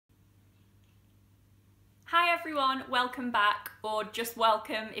Hi everyone, welcome back, or just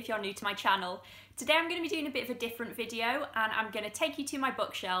welcome if you're new to my channel. Today I'm going to be doing a bit of a different video and I'm going to take you to my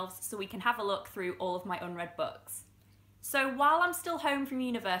bookshelves so we can have a look through all of my unread books. So while I'm still home from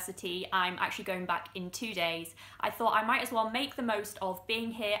university, I'm actually going back in 2 days, I thought I might as well make the most of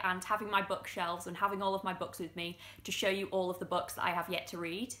being here and having my bookshelves and having all of my books with me to show you all of the books that I have yet to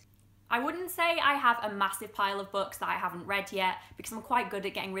read. I wouldn't say I have a massive pile of books that I haven't read yet because I'm quite good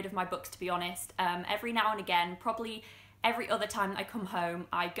at getting rid of my books, to be honest. Every now and again, probably every other time that I come home,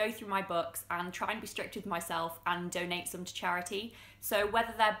 I go through my books and try and be strict with myself and donate some to charity. So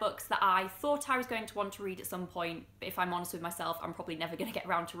whether they're books that I thought I was going to want to read at some point, but if I'm honest with myself, I'm probably never going to get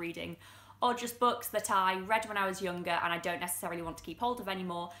around to reading, or just books that I read when I was younger and I don't necessarily want to keep hold of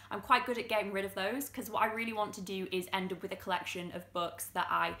anymore, I'm quite good at getting rid of those because what I really want to do is end up with a collection of books that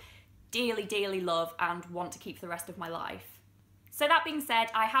I dearly love and want to keep for the rest of my life. So that being said,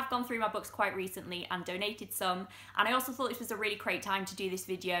 I have gone through my books quite recently and donated some, and I also thought this was a really great time to do this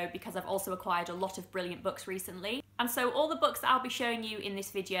video because I've also acquired a lot of brilliant books recently. And so all the books that I'll be showing you in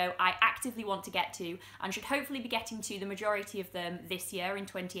this video I actively want to get to and should hopefully be getting to the majority of them this year in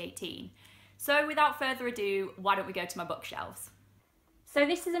 2018. So without further ado, why don't we go to my bookshelves? So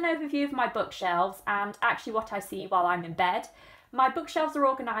this is an overview of my bookshelves and actually what I see while I'm in bed. My bookshelves are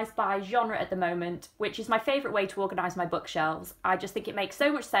organised by genre at the moment, which is my favourite way to organise my bookshelves. I just think it makes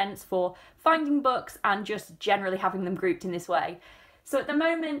so much sense for finding books and just generally having them grouped in this way. So at the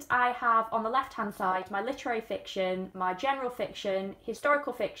moment I have on the left hand side my literary fiction, my general fiction,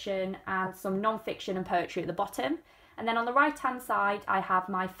 historical fiction and some non-fiction and poetry at the bottom. And then on the right hand side I have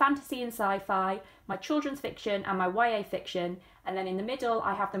my fantasy and sci-fi, my children's fiction and my YA fiction, and then in the middle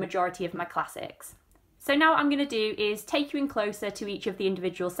I have the majority of my classics. So now what I'm going to do is take you in closer to each of the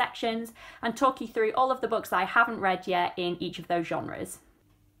individual sections and talk you through all of the books that I haven't read yet in each of those genres.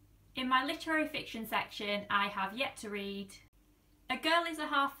 In my literary fiction section, I have yet to read A Girl is a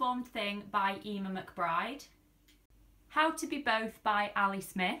Half-Formed Thing by Emma McBride, How to Be Both by Ali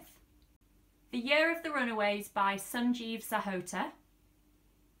Smith, The Year of the Runaways by Sanjeev Sahota,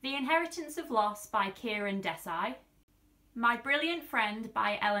 The Inheritance of Loss by Kieran Desai, My Brilliant Friend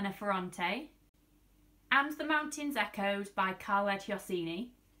by Elena Ferrante, And the Mountains Echoed by Khaled Hosseini,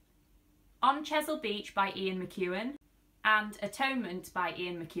 On Chesil Beach by Ian McEwan, and Atonement by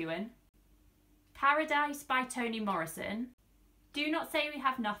Ian McEwan, Paradise by Toni Morrison, Do Not Say We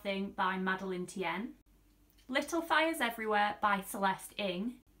Have Nothing by Madeleine Tien, Little Fires Everywhere by Celeste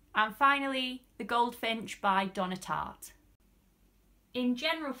Ng, and finally The Goldfinch by Donna Tartt. In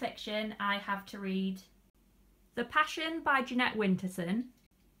general fiction I have to read The Passion by Jeanette Winterson,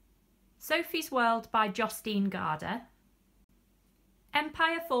 Sophie's World by Justine Garda,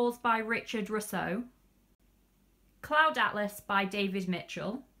 Empire Falls by Richard Rousseau, Cloud Atlas by David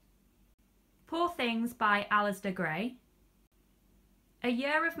Mitchell, Poor Things by Alasdair Gray, A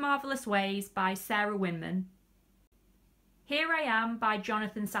Year of Marvellous Ways by Sarah Winman, Here I Am by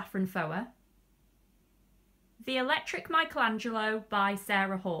Jonathan Safran Foer, The Electric Michelangelo by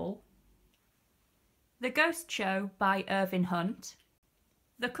Sarah Hall, The Ghost Show by Irvin Hunt,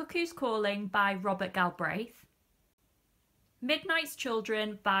 The Cuckoo's Calling by Robert Galbraith, Midnight's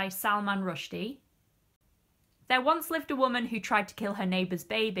Children by Salman Rushdie, There Once Lived a Woman Who Tried to Kill Her Neighbour's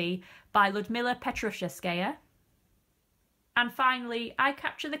Baby by Ludmila Petrushevskaya, and finally I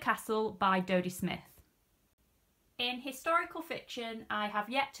Capture the Castle by Dodie Smith. In historical fiction I have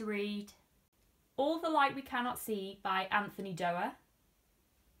yet to read All the Light We Cannot See by Anthony Doerr,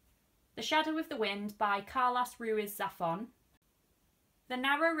 The Shadow of the Wind by Carlos Ruiz Zafón, The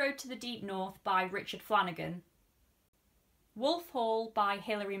Narrow Road to the Deep North by Richard Flanagan, Wolf Hall by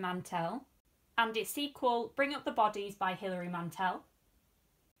Hilary Mantel, and its sequel Bring Up the Bodies by Hilary Mantel,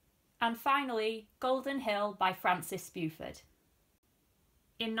 and finally Golden Hill by Francis Buford.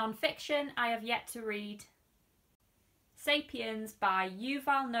 In non-fiction I have yet to read Sapiens by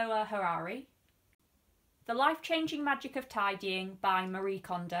Yuval Noah Harari, The Life-Changing Magic of Tidying by Marie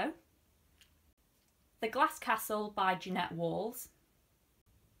Kondo, The Glass Castle by Jeanette Walls,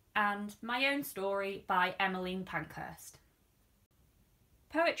 and My Own Story by Emmeline Pankhurst.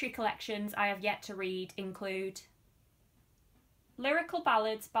 Poetry collections I have yet to read include Lyrical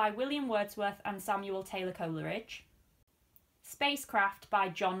Ballads by William Wordsworth and Samuel Taylor Coleridge, Spacecraft by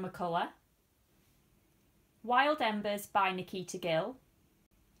John McCullough, Wild Embers by Nikita Gill,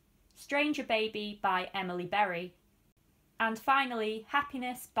 Stranger Baby by Emily Berry, and finally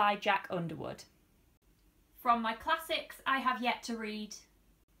Happiness by Jack Underwood. From my classics I have yet to read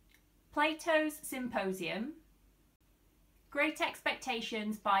Plato's Symposium, Great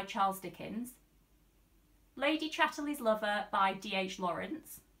Expectations by Charles Dickens, Lady Chatterley's Lover by D.H.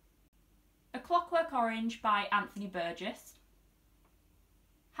 Lawrence, A Clockwork Orange by Anthony Burgess,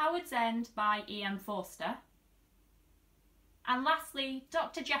 Howard's End by E.M. Forster, and lastly,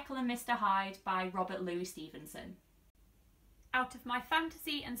 Dr. Jekyll and Mr. Hyde by Robert Louis Stevenson. Out of my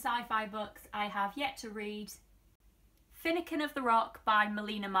fantasy and sci-fi books, I have yet to read Finnegan of the Rock by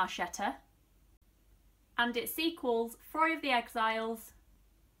Melina Marchetta, and its sequels Froy of the Exiles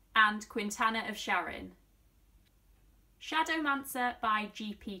and Quintana of Sharon, Shadowmancer by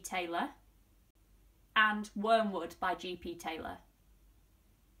G.P. Taylor, and Wormwood by G.P. Taylor,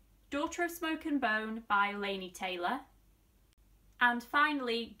 Daughter of Smoke and Bone by Laini Taylor, and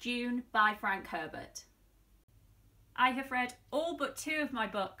finally Dune by Frank Herbert. I have read all but 2 of my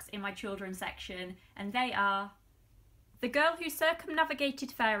books in my children's section, and they are The Girl Who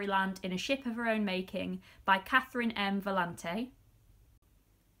Circumnavigated Fairyland in a Ship of Her Own Making by Catherine M. Vellante,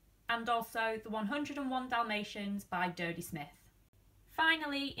 and also The 101 Dalmatians by Dodie Smith.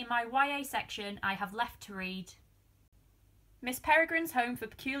 Finally, in my YA section, I have left to read Miss Peregrine's Home for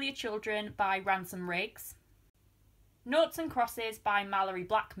Peculiar Children by Ransom Riggs, Noughts and Crosses by Mallory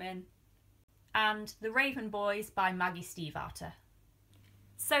Blackman, and The Raven Boys by Maggie Stiefvater.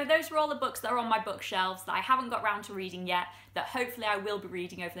 So those are all the books that are on my bookshelves that I haven't got round to reading yet, that hopefully I will be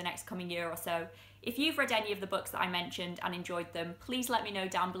reading over the next coming year or so. If you've read any of the books that I mentioned and enjoyed them, please let me know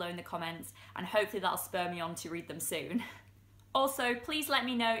down below in the comments, and hopefully that'll spur me on to read them soon. Also, please let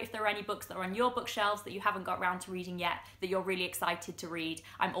me know if there are any books that are on your bookshelves that you haven't got round to reading yet, that you're really excited to read.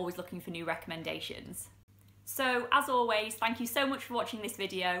 I'm always looking for new recommendations. So, as always, thank you so much for watching this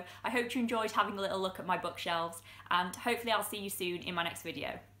video. I hope you enjoyed having a little look at my bookshelves, and hopefully I'll see you soon in my next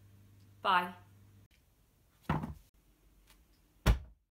video. Bye.